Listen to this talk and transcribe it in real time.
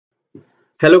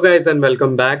Hello guys and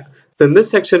welcome back. So in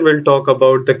this section we'll talk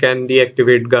about the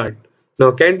CanDeactivate Guard. Now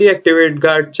CanDeactivate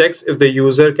Guard checks if the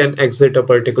user can exit a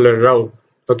particular route.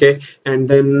 Okay, and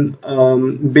then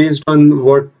based on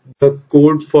what the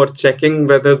code for checking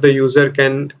whether the user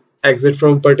can exit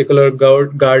from particular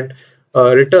guard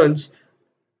returns,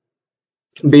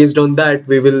 based on that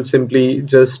we will simply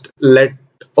just let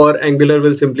or Angular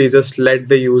will simply just let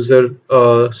the user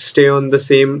stay on the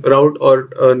same route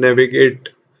or navigate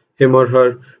him or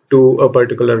her to a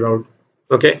particular route.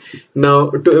 Okay,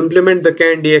 now to implement the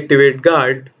CanDeactivate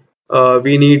Guard,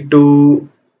 we need to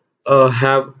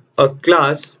have a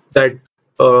class that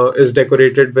is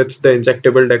decorated with the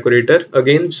injectable decorator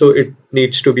again, so it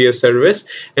needs to be a service,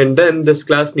 and then this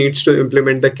class needs to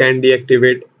implement the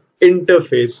CanDeactivate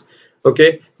interface.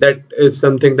 Okay, that is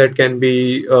something that can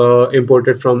be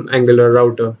imported from Angular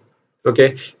router.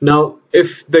 Okay, now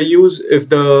if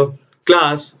the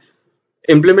class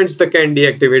implements the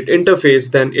CanDeactivate interface,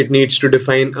 then it needs to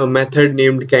define a method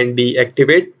named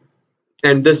CanDeactivate,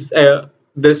 and this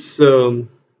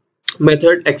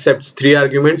method accepts three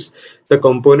arguments: the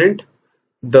component,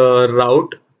 the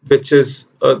route, which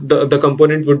is the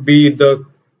component would be the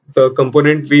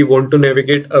component we want to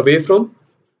navigate away from.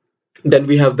 Then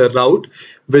we have the route,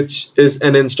 which is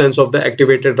an instance of the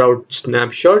activated route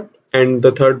snapshot, and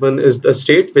the third one is the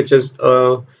state, which is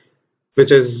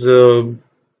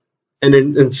an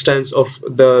instance of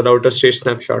the router state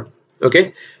snapshot.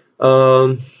 Okay,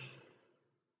 um,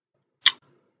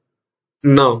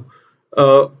 now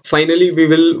finally we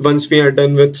will, once we are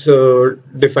done with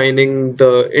defining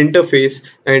the interface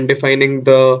and defining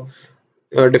the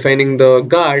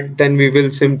guard, then we will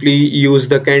simply use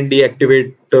the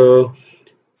CanDeactivate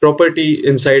property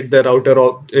inside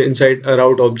the inside a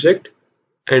route object,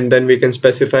 and then we can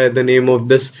specify the name of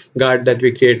this guard that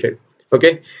we created.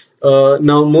 Okay,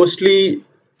 now mostly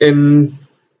in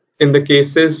in the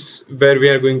cases where we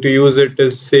are going to use it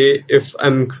is, say if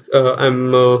I'm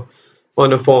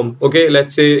on a form. Okay,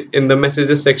 let's say in the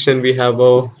messages section we have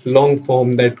a long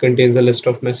form that contains a list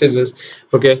of messages.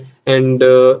 Okay, and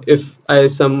if I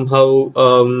somehow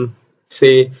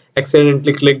say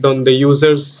accidentally clicked on the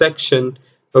users section,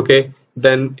 okay,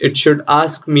 then it should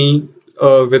ask me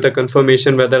with a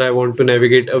confirmation whether I want to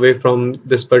navigate away from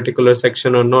this particular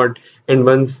section or not. And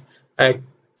once I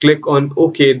click on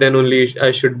OK, then only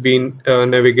I should be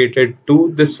navigated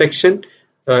to this section.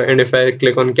 And if I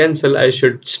click on cancel, I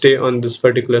should stay on this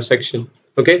particular section.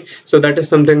 Okay, so that is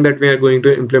something that we are going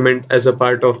to implement as a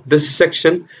part of this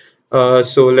section.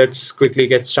 So let's quickly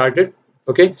get started.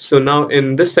 Okay, so now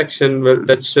in this section, well,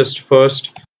 let's just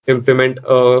first implement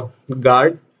a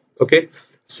guard. Okay,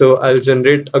 so I'll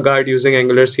generate a guard using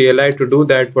Angular CLI. To do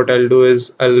that, what I'll do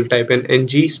is I'll type in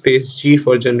ng space g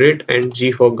for generate and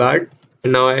g for guard.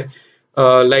 And now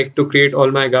I like to create all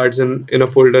my guards in a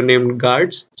folder named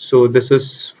guards. So this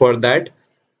is for that.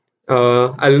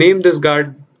 I'll name this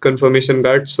guard confirmation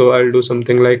guard. So I'll do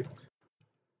something like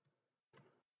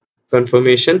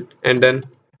confirmation and then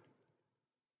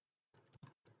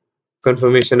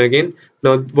confirmation again.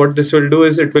 Now what this will do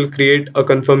is it will create a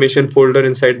confirmation folder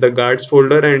inside the guards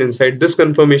folder, and inside this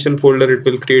confirmation folder it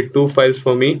will create two files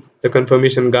for me, the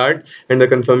confirmation guard and the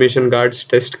confirmation guards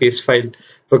test case file.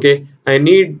 Okay, I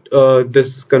need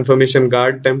this confirmation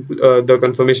guard the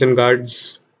confirmation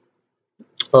guards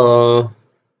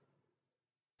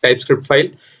TypeScript file.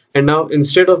 And now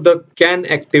instead of the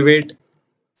CanActivate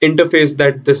interface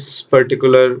that this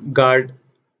particular guard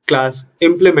class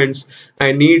implements,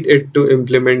 I need it to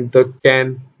implement the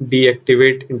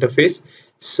CanDeactivate interface.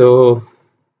 So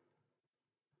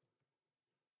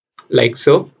like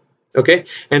so. Okay,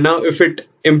 and now if it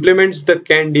implements the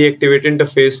CanDeactivate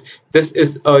interface, this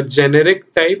is a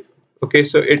generic type. Okay,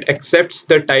 so it accepts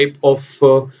the type of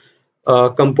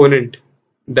component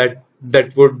that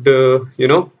would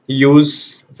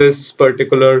use this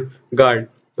particular guard.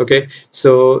 Okay,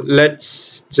 so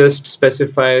let's just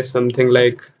specify something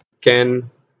like can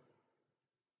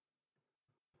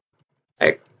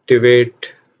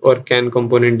activate or can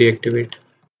component deactivate.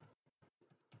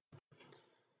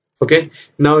 Okay,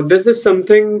 now this is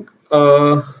something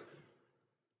that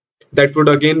would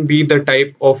again be the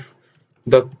type of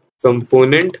the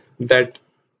component that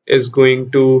is going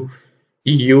to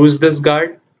use this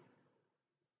guard.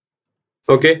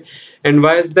 Okay, and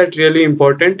why is that really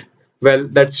important? Well,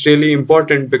 that's really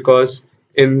important because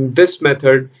in this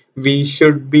method we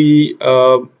should be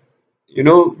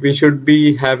we should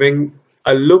be having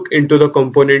a look into the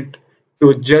component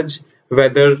to judge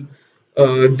whether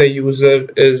the user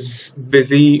is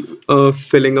busy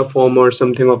filling a form or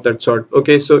something of that sort.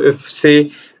 Okay, so if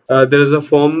say there is a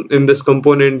form in this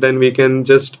component, then we can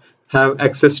just have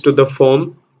access to the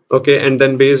form. Okay, and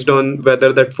then based on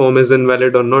whether that form is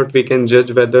invalid or not, we can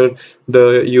judge whether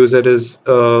the user is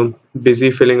busy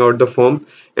filling out the form,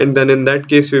 and then in that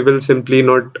case we will simply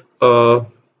not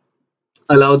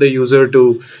allow the user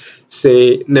to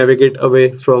say navigate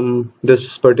away from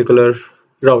this particular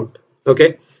route.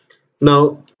 Okay,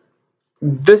 now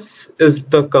this is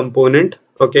the component,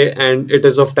 okay, and it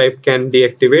is of type can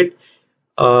deactivate.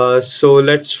 So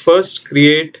let's first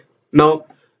create now.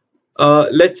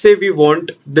 Let's say we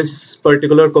want this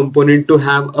particular component to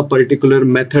have a particular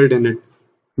method in it.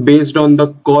 Based on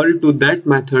the call to that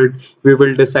method, we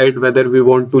will decide whether we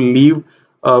want to leave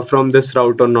from this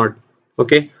route or not.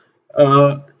 Okay.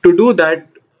 To do that,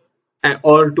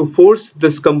 or to force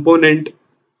this component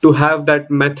to have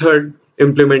that method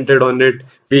implemented on it,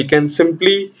 we can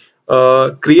simply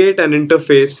create an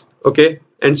interface, okay,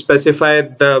 and specify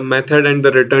the method and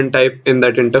the return type in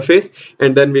that interface,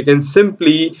 and then we can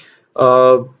simply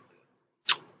uh,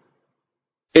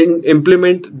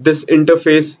 implement this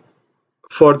interface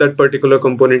for that particular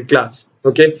component class.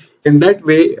 Okay, in that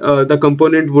way the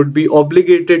component would be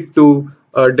obligated to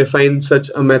define such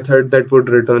a method that would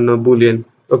return a boolean.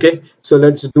 Okay, so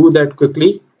let's do that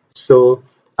quickly. So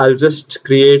I'll just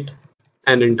create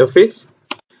an interface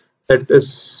that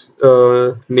is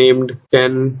named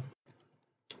can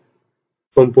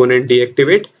component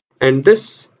deactivate, and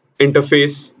this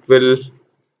interface will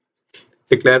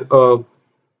declare a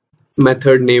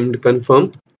method named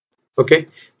confirm. Okay,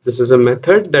 this is a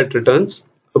method that returns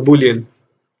a boolean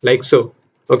like so.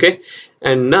 Okay,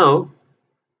 and now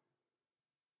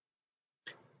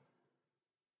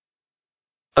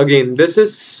again this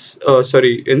is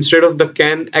sorry, instead of the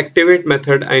can activate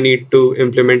method I need to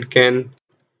implement can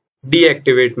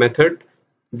deactivate method,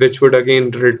 which would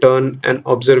again return an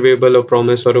observable, a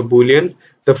promise, or a boolean,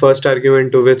 the first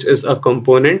argument to which is a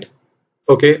component,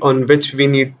 okay, on which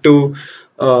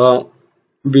uh,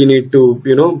 we need to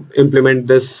implement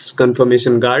this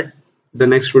confirmation guard. The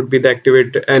next would be the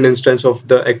activate an instance of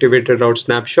the activated route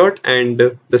snapshot, and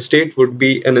the state would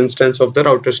be an instance of the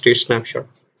router state snapshot.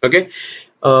 Okay,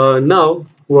 now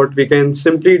what we can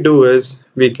simply do is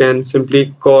we can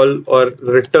simply call or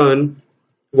return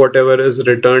whatever is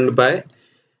returned by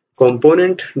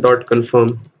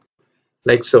component.confirm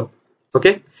like so.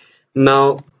 Okay,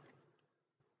 now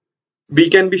we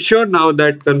can be sure now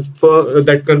that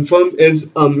confirm is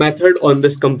a method on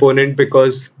this component,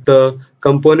 because the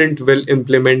component will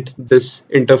implement this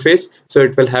interface, so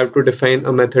it will have to define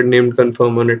a method named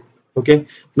confirm on it. Okay,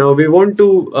 now we want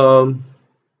to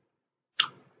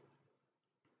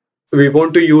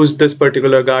use this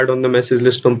particular guard on the message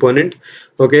list component.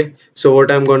 Okay, so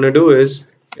what I'm going to do is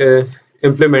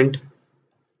implement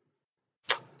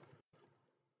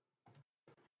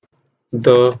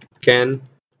the can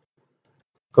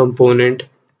component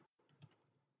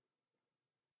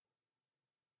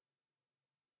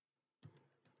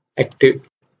active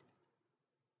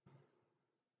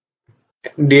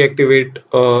deactivate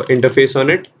interface on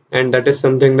it, and that is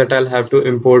something that I'll have to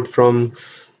import from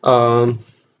um,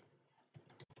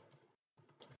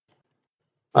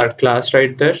 our class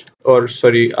right there, or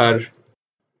sorry, our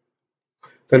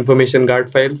confirmation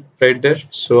guard file right there.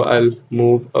 So I'll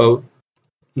move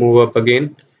up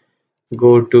again,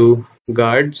 go to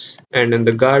guards, and in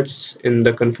the guards, in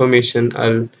the confirmation,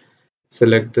 I'll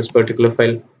select this particular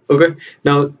file. Okay,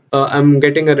 now I'm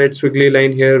getting a red squiggly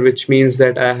line here, which means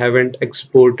that I haven't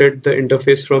exported the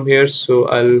interface from here, so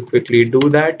I'll quickly do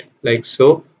that like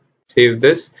so. Save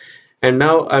this, and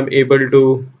now I'm able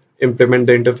to implement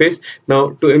the interface. Now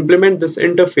to implement this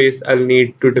interface, I'll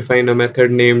need to define a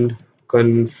method named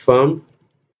confirm.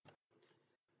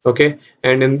 Okay,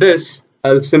 and in this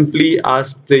I'll simply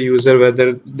ask the user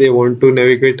whether they want to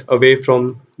navigate away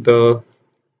from the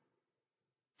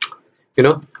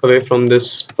away from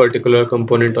this particular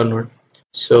component or not.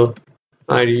 So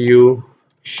are you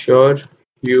sure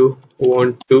you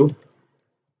want to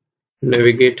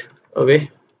navigate away?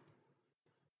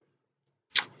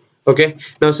 Okay,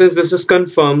 now since this is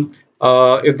confirmed,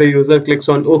 if the user clicks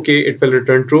on OK, it will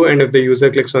return true, and if the user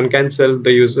clicks on cancel,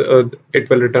 the user it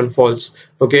will return false.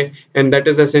 Okay, and that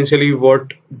is essentially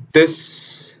what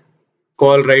this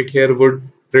call right here would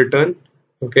return.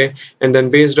 Okay, and then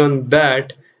based on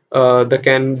that, the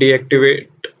can deactivate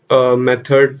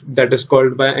method that is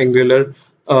called by Angular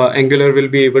will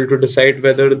be able to decide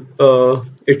whether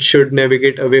it should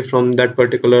navigate away from that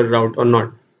particular route or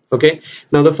not. Okay,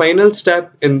 now the final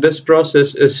step in this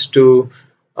process is to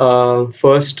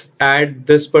first add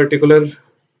this particular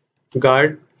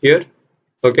guard here.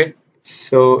 Okay,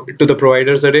 so to the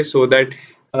providers array, so that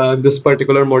this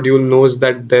particular module knows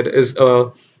that there is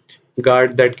a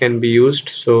guard that can be used.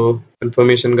 So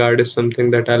confirmation guard is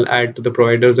something that I'll add to the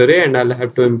providers array, and I'll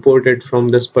have to import it from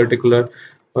this particular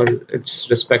or its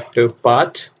respective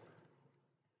path.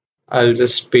 I'll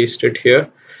just paste it here.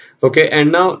 Okay,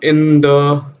 and now in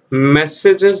the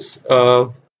messages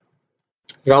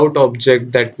route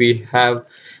object that we have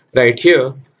right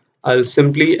here, I'll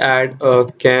simply add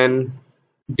a can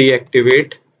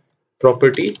deactivate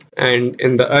property, and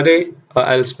in the array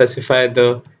I'll specify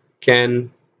the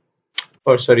can,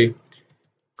 or sorry,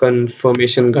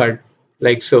 confirmation guard,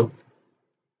 like so.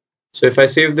 So if I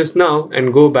save this now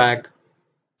and go back,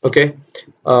 okay,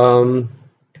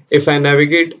 if I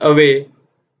navigate away,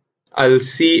 I'll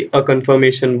see a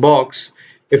confirmation box.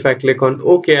 If I click on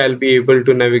OK, I'll be able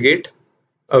to navigate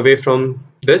away from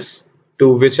this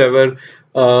to whichever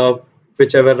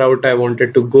route I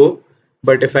wanted to go.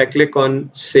 But if I click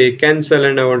on, say, cancel,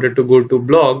 and I wanted to go to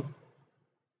blog,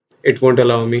 it won't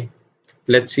allow me.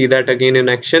 Let's see that again in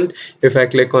action. If I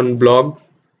click on blog,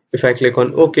 if I click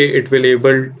on OK, it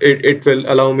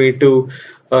will allow me to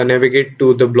navigate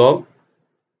to the blog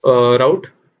route.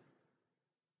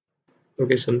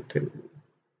 Okay,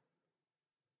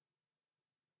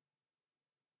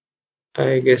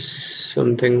 I guess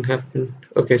something happened.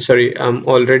 Okay, sorry, I'm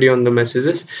already on the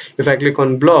messages. If I click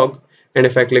on blog and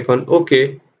if I click on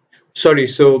OK, sorry,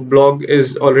 so blog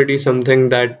is already something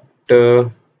that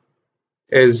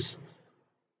is,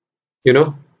 you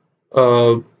know,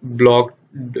 blocked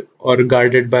or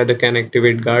guarded by the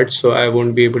CanActivate Guard, so I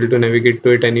won't be able to navigate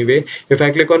to it anyway. If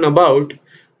I click on about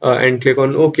and click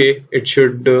on OK, it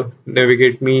should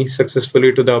navigate me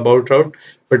successfully to the about route.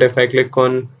 But if I click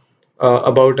on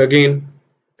about again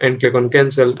and click on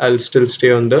cancel, I'll still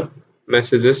stay on the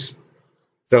messages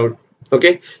route.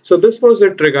 Okay, so this was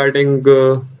it regarding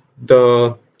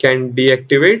the can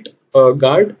deactivate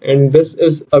guard, and this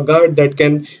is a guard that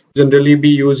can generally be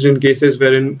used in cases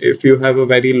wherein if you have a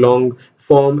very long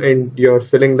form and you're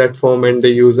filling that form and the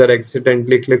user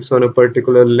accidentally clicks on a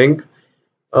particular link,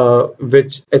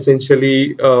 which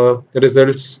essentially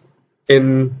results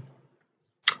in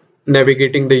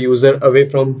navigating the user away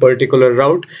from particular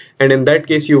route, and in that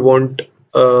case you want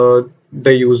the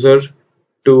user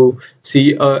to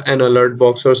see an alert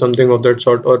box or something of that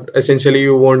sort, or essentially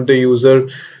you want the user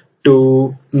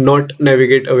to not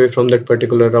navigate away from that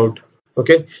particular route.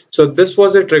 Okay, so this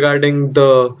was it regarding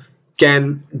the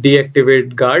can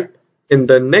deactivate guard. In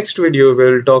the next video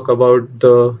we'll talk about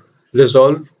the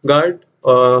resolve guard,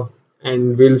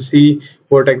 and we'll see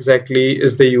what exactly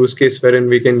is the use case wherein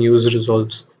we can use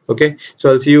resolves. Okay,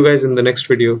 so I'll see you guys in the next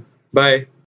video. Bye.